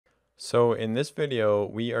So in this video,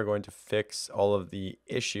 we are going to fix all of the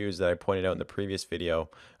issues that I pointed out in the previous video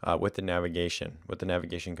with the navigation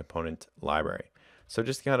component library. So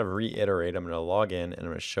just to kind of reiterate, I'm going to log in and I'm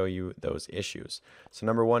going to show you those issues. So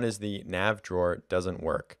number one is the nav drawer doesn't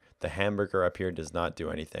work. The hamburger up here does not do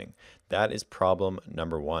anything. That is problem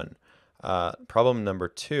number one. Problem number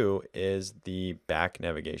two is the back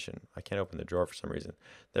navigation. I can't open the drawer for some reason.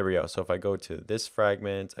 There we go. So if I go to this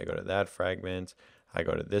fragment, I go to that fragment, I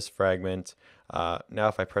go to this fragment. Now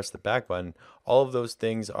if I press the back button, all of those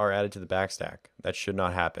things are added to the back stack. That should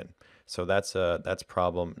not happen. So that's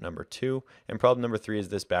problem number two. And problem number three is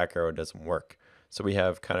this back arrow doesn't work. So we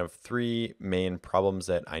have kind of three main problems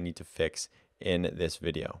that I need to fix in this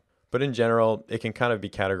video. But in general, it can kind of be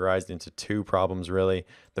categorized into two problems really.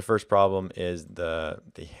 The first problem is the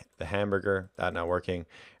hamburger, that not working.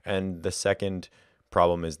 And the second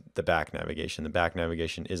problem is the back navigation. The back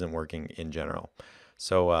navigation isn't working in general.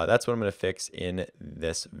 So that's what I'm going to fix in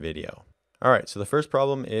this video. All right, so the first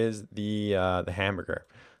problem is the hamburger.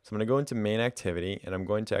 So I'm going to go into main activity and I'm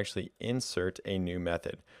going to actually insert a new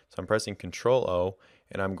method. So I'm pressing Control O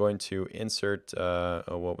and I'm going to insert,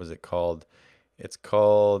 what was it called? It's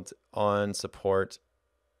called on support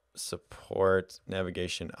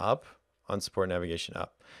navigation up. On support navigation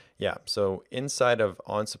up. Yeah, so inside of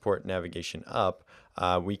on support navigation up,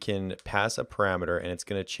 we can pass a parameter and it's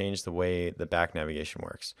going to change the way the back navigation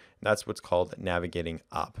works. And that's what's called navigating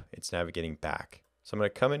up. It's navigating back. So I'm going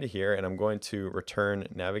to come into here and I'm going to return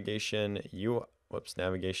navigation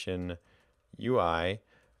UI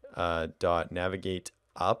dot navigate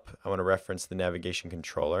up. I want to reference the navigation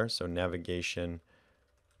controller. So navigation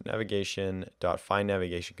dot find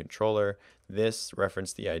navigation controller. This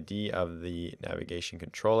reference the ID of the navigation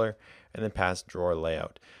controller and then pass drawer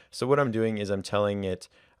layout. So what I'm doing is I'm telling it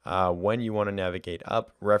when you want to navigate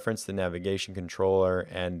up, reference the navigation controller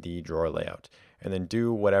and the drawer layout, and then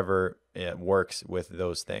do whatever it works with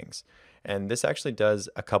those things. And this actually does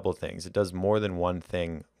a couple things. It does more than one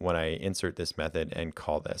thing when I insert this method and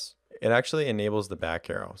call this. It actually enables the back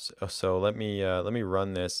arrow. So let me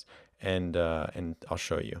run this and I'll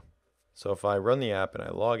show you. So if I run the app and I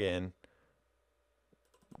log in,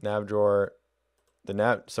 nav drawer,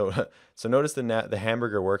 so notice the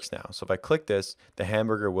hamburger works now. So if I click this, the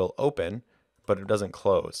hamburger will open, but it doesn't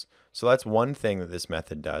close. So that's one thing that this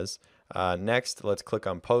method does. Next, let's click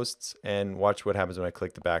on posts and watch what happens when I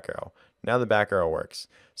click the back arrow. Now the back arrow works.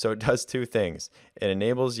 So it does two things. It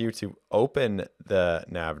enables you to open the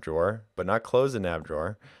nav drawer, but not close the nav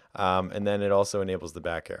drawer. And then it also enables the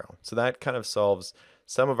back arrow. So that kind of solves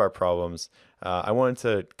some of our problems. I wanted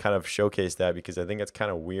to kind of showcase that because I think it's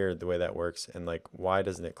kind of weird the way that works. And like, why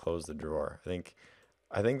doesn't it close the drawer? I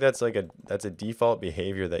think that's that's a default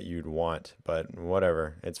behavior that you'd want, but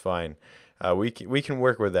whatever, it's fine. We can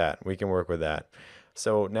work with that. We can work with that.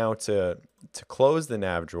 So now to close the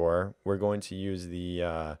nav drawer, we're going to use the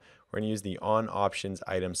on options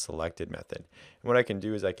item selected method. And what I can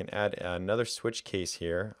do is I can add another switch case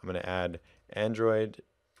here. I'm going to add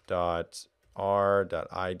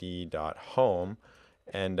android.r.id.home,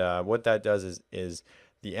 and what that does is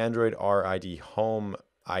the Android RID home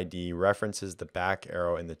ID references the back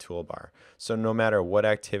arrow in the toolbar. So no matter what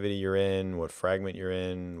activity you're in, what fragment you're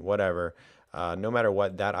in, whatever, no matter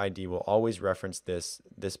what, that ID will always reference this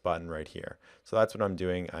button right here. So that's what I'm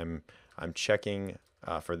doing. I'm checking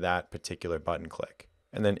for that particular button click.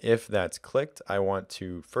 And then if that's clicked, I want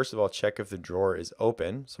to first of all check if the drawer is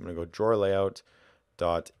open. So I'm going to go drawer layout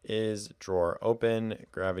dot is drawer open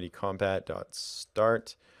gravity compat dot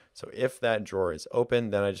start. So if that drawer is open,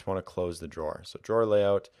 then I just want to close the drawer. So drawer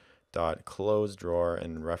layout dot close drawer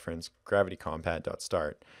and reference gravity compat dot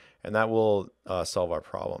start. And that will solve our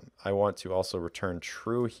problem. I want to also return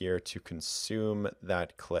true here to consume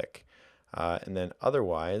that click. And then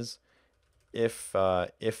otherwise, if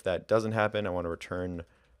that doesn't happen, I want to return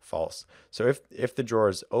false. So if the drawer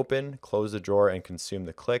is open, close the drawer and consume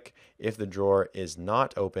the click. If the drawer is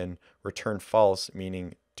not open, return false,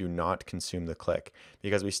 meaning do not consume the click,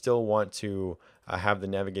 because we still want to have the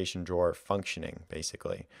navigation drawer functioning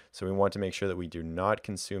basically. So we want to make sure that we do not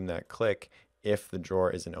consume that click if the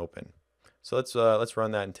drawer isn't open. So let's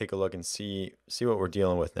run that and take a look and see what we're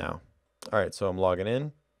dealing with now. All right, so I'm logging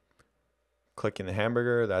in, clicking the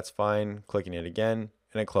hamburger, that's fine, clicking it again,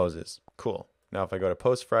 and it closes. Cool. Now if I go to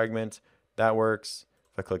post fragment, that works.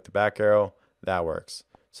 If I click the back arrow, that works.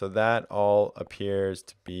 So that all appears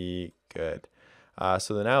to be good.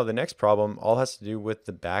 So now the next problem all has to do with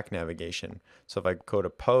the back navigation. So if I go to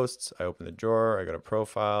posts, I open the drawer, I go to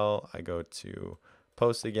profile, I go to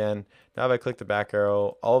post again. Now if I click the back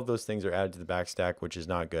arrow, all of those things are added to the back stack, which is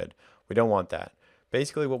not good. We don't want that.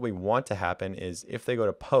 Basically, what we want to happen is if they go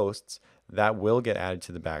to posts, that will get added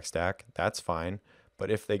to the backstack. That's fine. But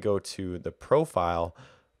if they go to the profile,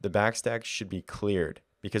 the backstack should be cleared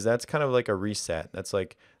because that's kind of like a reset. That's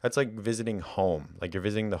like visiting home. Like you're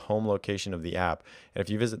visiting the home location of the app. And if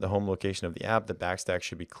you visit the home location of the app, the backstack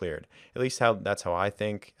should be cleared. At least that's how I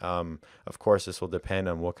think. Of course, this will depend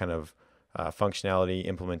on what kind of functionality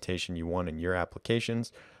implementation you want in your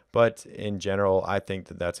applications. But in general, I think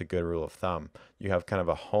that that's a good rule of thumb. You have kind of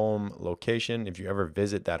a home location. If you ever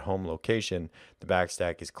visit that home location, the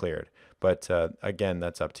backstack is cleared. But again,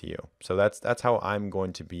 that's up to you. So that's how I'm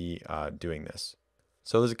going to be doing this.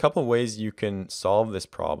 So there's a couple ways you can solve this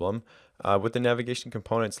problem. With the navigation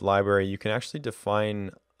components library, you can actually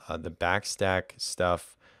define the backstack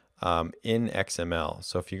stuff in XML.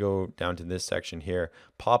 So if you go down to this section here,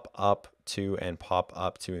 pop up to and pop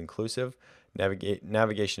up to inclusive,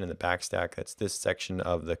 navigation in the backstack, that's this section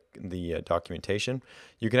of the documentation.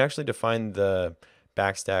 You can actually define the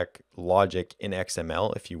backstack logic in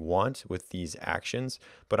XML if you want with these actions,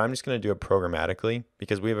 but I'm just going to do it programmatically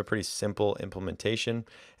because we have a pretty simple implementation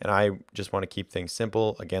and I just want to keep things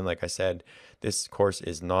simple. Again, like I said, this course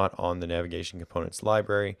is not on the navigation components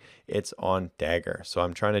library, it's on Dagger. So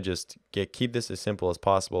I'm trying to just keep this as simple as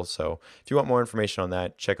possible. So if you want more information on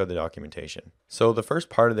that, check out the documentation. So the first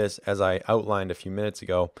part of this, as I outlined a few minutes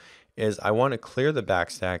ago, is I want to clear the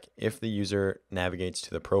backstack if the user navigates to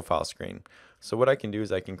the profile screen. So what I can do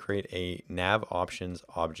is I can create a nav options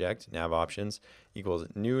object, nav options equals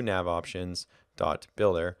new nav options dot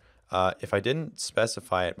builder. If I didn't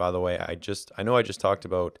specify it, by the way, I know I just talked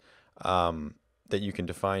about that you can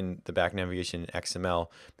define the back navigation in XML,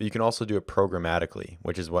 but you can also do it programmatically,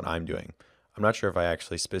 which is what I'm doing. I'm not sure if I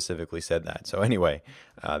actually specifically said that. So anyway,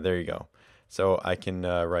 there you go. So I can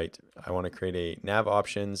write, I want to create a nav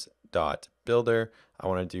options dot builder. I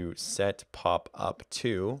want to do set pop up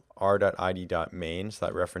to r.id.main, so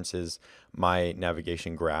that references my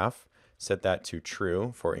navigation graph. Set that to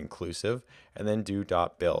true for inclusive, and then do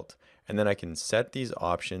dot build. And then I can set these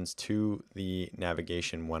options to the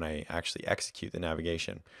navigation when I actually execute the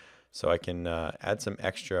navigation. So I can add some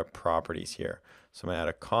extra properties here. So I'm going to add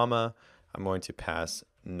a comma. I'm going to pass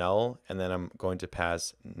null, and then I'm going to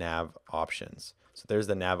pass nav options. So there's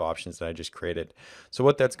the nav options that I just created. So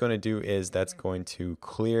what that's going to do is that's going to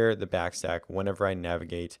clear the backstack whenever I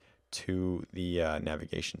navigate to the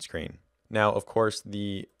navigation screen. Now, of course,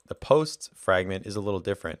 the posts fragment is a little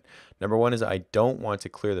different. Number one is I don't want to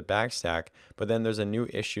clear the backstack, but then there's a new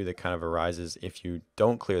issue that kind of arises if you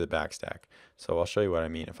don't clear the backstack. So I'll show you what I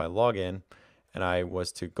mean. If I log in and I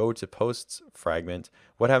was to go to posts fragment,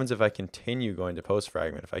 what happens if I continue going to post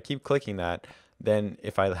fragment? If I keep clicking that, then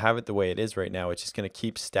if I have it the way it is right now, it's just going to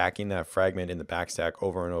keep stacking that fragment in the backstack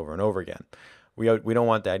over and over and over again. We don't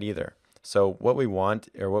want that either. So what we want,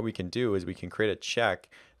 or what we can do, is we can create a check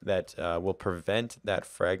that will prevent that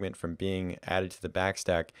fragment from being added to the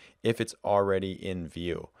backstack if it's already in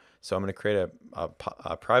view. So I'm going to create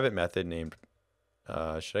a private method named,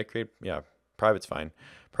 should I create, yeah, private's fine.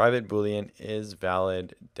 Private boolean is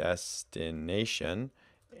valid destination,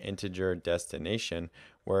 integer destination,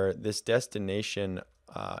 where this destination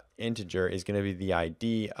integer is going to be the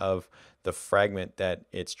ID of the fragment that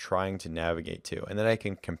it's trying to navigate to. And then I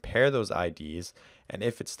can compare those IDs, and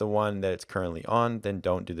if it's the one that it's currently on, then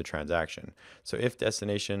don't do the transaction. So if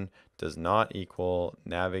destination does not equal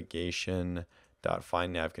navigation dot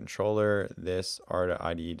find NavController, this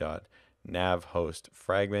r.id dot nav host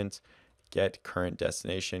fragment, get current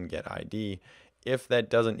destination, get ID. If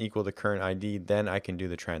that doesn't equal the current ID, then I can do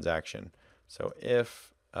the transaction. So if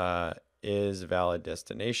is valid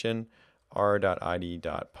destination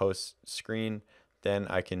r.id.post screen, then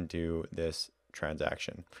I can do this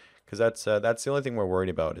transaction. Because that's the only thing we're worried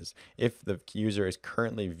about, is if the user is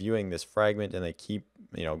currently viewing this fragment and they keep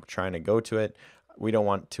trying to go to it, we don't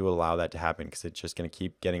want to allow that to happen because it's just going to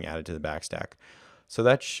keep getting added to the backstack. So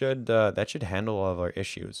that should handle all of our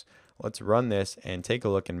issues. Let's run this and take a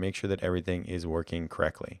look and make sure that everything is working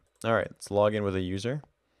correctly. All right, let's log in with a user.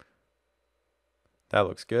 That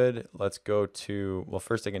looks good. Let's go to, well,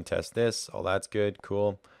 first I can test this. Oh, that's good.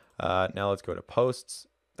 Cool. Now let's go to posts.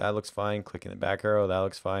 That looks fine. Clicking the back arrow. That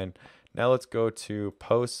looks fine. Now let's go to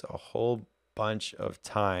posts a whole bunch of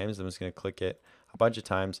times. I'm just going to click it a bunch of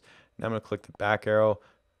times. Now I'm going to click the back arrow.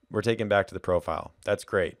 We're taken back to the profile. That's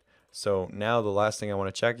great. So now the last thing I want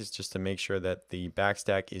to check is just to make sure that the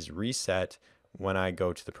backstack is reset when I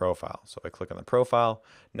go to the profile. So I click on the profile.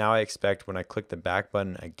 Now I expect when I click the back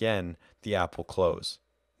button again, the app will close,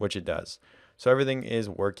 which it does. So everything is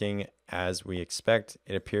working as we expect.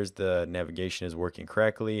 It appears the navigation is working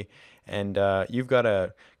correctly, and you've got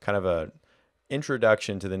a kind of a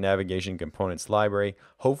introduction to the navigation components library.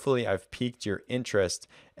 Hopefully I've piqued your interest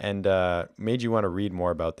and made you want to read more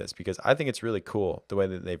about this, because I think it's really cool the way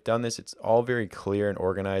that they've done this. It's all very clear and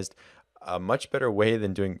organized, a much better way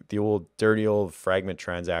than doing the old dirty old fragment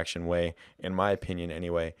transaction way, in my opinion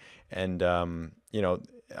anyway. And you know,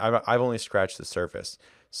 I've only scratched the surface.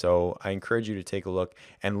 So I encourage you to take a look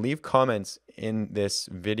and leave comments in this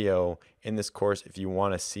video, in this course, if you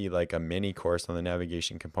want to see like a mini course on the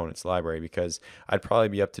navigation components library, because I'd probably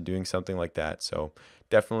be up to doing something like that. So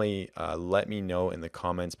definitely let me know in the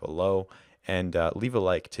comments below, and leave a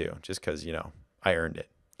like too, just because, you know, I earned it.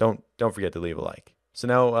 Don't forget to leave a like. So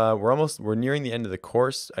now we're nearing the end of the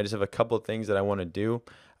course. I just have a couple of things that I want to do.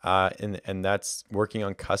 And that's working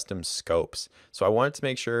on custom scopes. So I wanted to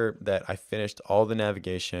make sure that I finished all the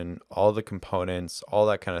navigation, all the components, all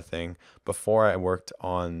that kind of thing before I worked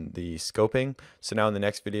on the scoping. So now in the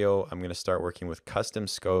next video, I'm going to start working with custom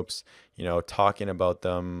scopes, you know, talking about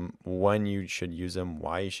them, when you should use them,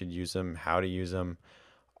 why you should use them, how to use them,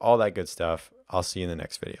 all that good stuff. I'll see you in the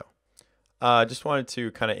next video. Just wanted to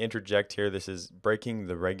kind of interject here. This is breaking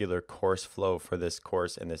the regular course flow for this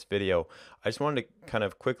course in this video. I just wanted to kind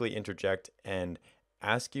of quickly interject and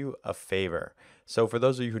ask you a favor. So for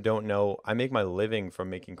those of you who don't know, I make my living from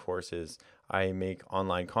making courses. I make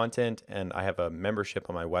online content, and I have a membership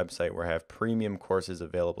on my website where I have premium courses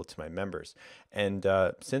available to my members. And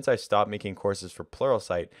since I stopped making courses for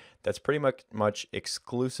Pluralsight, that's pretty much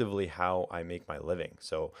exclusively how I make my living.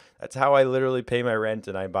 So that's how I literally pay my rent,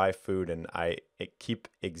 and I buy food, and I keep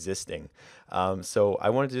existing. So I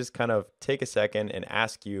wanted to just kind of take a second and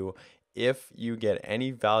ask you, if you get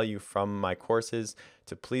any value from my courses,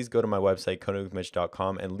 to please go to my website,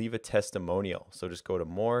 codingwithmitch.com, and leave a testimonial. So just go to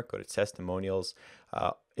more, go to testimonials.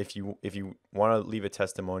 If you want to leave a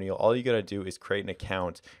testimonial, all you got to do is create an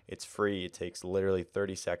account. It's free. It takes literally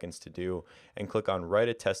 30 seconds to do, and click on write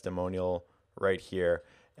a testimonial right here.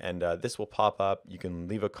 And this will pop up. You can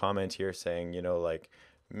leave a comment here saying, you know, like,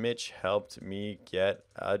 Mitch helped me get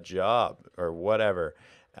a job or whatever.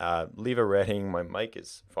 Leave a rating. My mic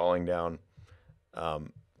is falling down.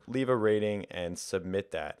 Leave a rating and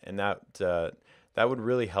submit that, and that would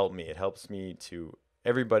really help me. It helps me to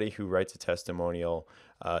everybody who writes a testimonial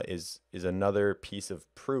is another piece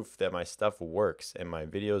of proof that my stuff works and my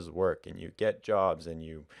videos work, and you get jobs and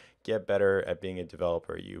you get better at being a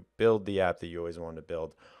developer. You build the app that you always wanted to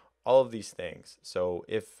build. All of these things. So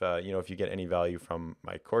if you know, if you get any value from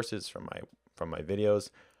my courses, from my videos,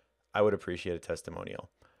 I would appreciate a testimonial.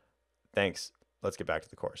 Thanks. Let's get back to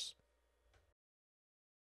the course.